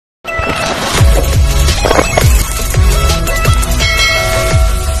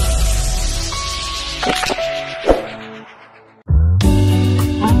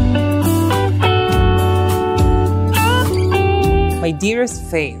Dearest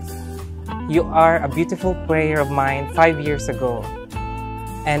Faith, you are a beautiful prayer of mine 5 years ago,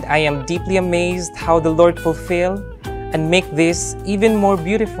 and I am deeply amazed how the Lord fulfill and make this even more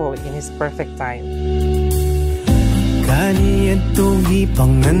beautiful in His perfect time. Kaniyadtong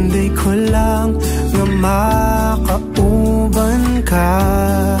ipanganday ko lang nga makauban ka.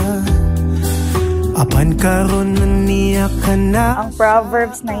 Apan karon naniya ka na. Ang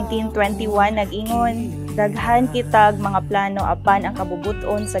Proverbs 19:21 nag-ingon, daghan kitag mga plano apan ang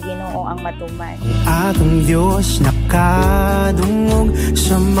kabubuton sa Ginoo ang matuman. Ang atong Dios nakadungog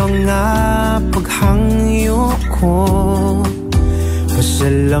sa mga paghangyo ko.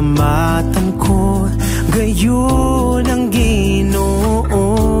 Pasalamatan ko gayon ang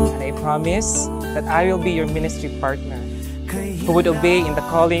Ginoo. I promise that I will be your ministry partner, who would obey in the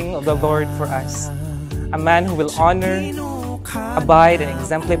calling of the Lord for us. A man who will honor, abide, and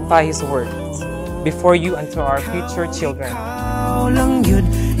exemplify His words before you and to our future children. Lang yun,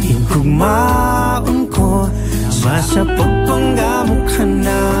 higugmaon ko, sa pagpanggamo ka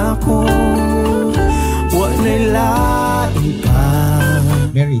na ako, wala'y lain pa.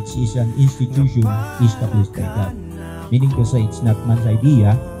 Marriage is an institution established by God. Meaning to say, it's not man's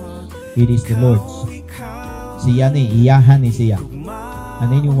idea, it is the Lord's. Siya ni, iyahan ni siya.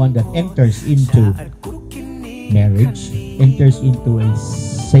 And anyone that enters into marriage, enters into a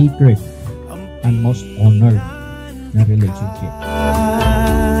sacred and most honored na relationship.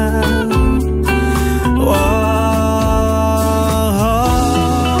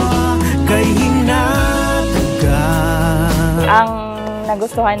 Ang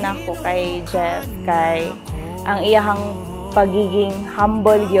nagustuhan ako kay Jeff, kay ang iyahang pagiging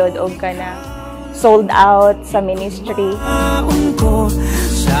humble yun o ka na sold out sa ministry.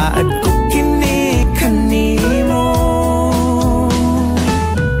 Saan ko kinikanimo.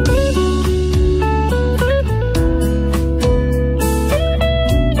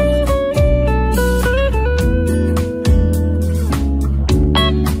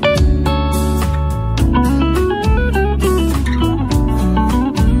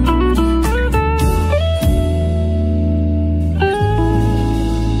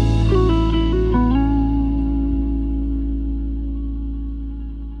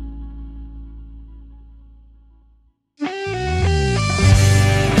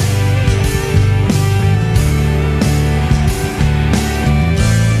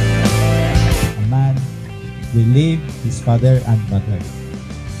 Will leave his father and mother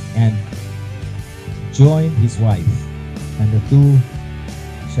and join his wife, and the two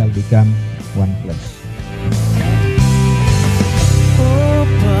shall become one flesh. O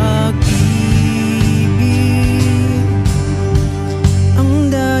pag-ibig, ang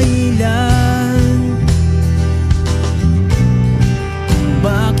dahilan kung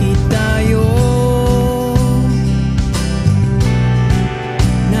bakit tayo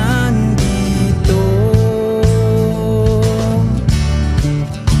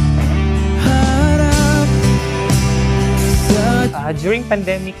during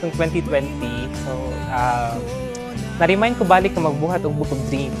pandemic ng 2020, so na-remind ko balik na magbuhat og Book of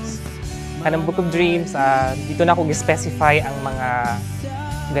Dreams. Kanang Book of Dreams, dito na ako gi-specify ang mga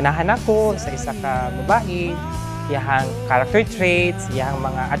ganahan ako sa isa ka babae, iyahang character traits, iyahang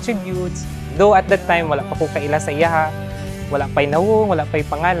mga attributes. Though at that time, wala pa ko kaila sa iyaha, wala pa'y nawong, wala pa'y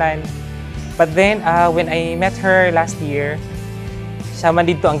pangalan. But then, when I met her last year, siya man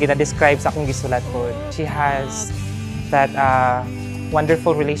dito ang gina-describe sa akong gisulat ko. She has that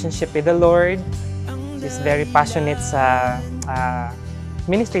wonderful relationship with the Lord. She's very passionate sa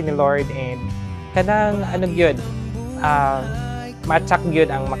ministry ni Lord, and kanang ano gyud ma-attract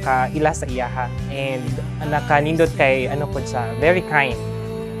gyud ang makaila sa iyaha, and nakanindot kay ano pod siya, very kind.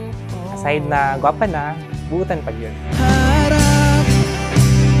 Aside na gwapa na, buutan pa gyud. Harap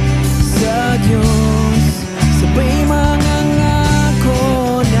sa Diyos, sabay mga ngako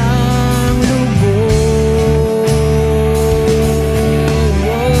ng lubos.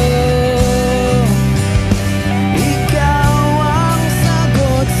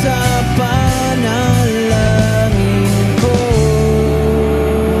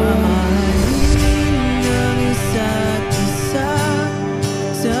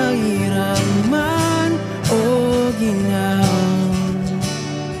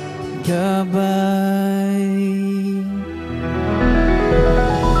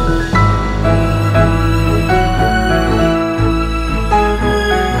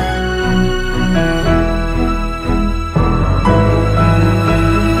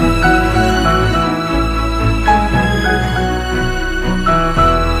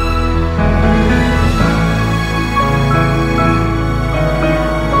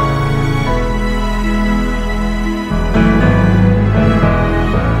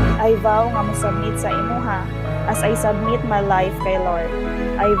 vow nga mo submit sa imuha as I submit my life kay Lord.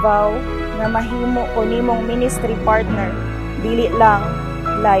 I vow nga mahimo ko nimong ministry partner, dili lang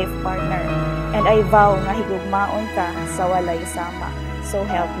life partner. And I vow nga higugmaon ka sa walay sama. So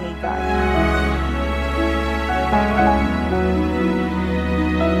help me God.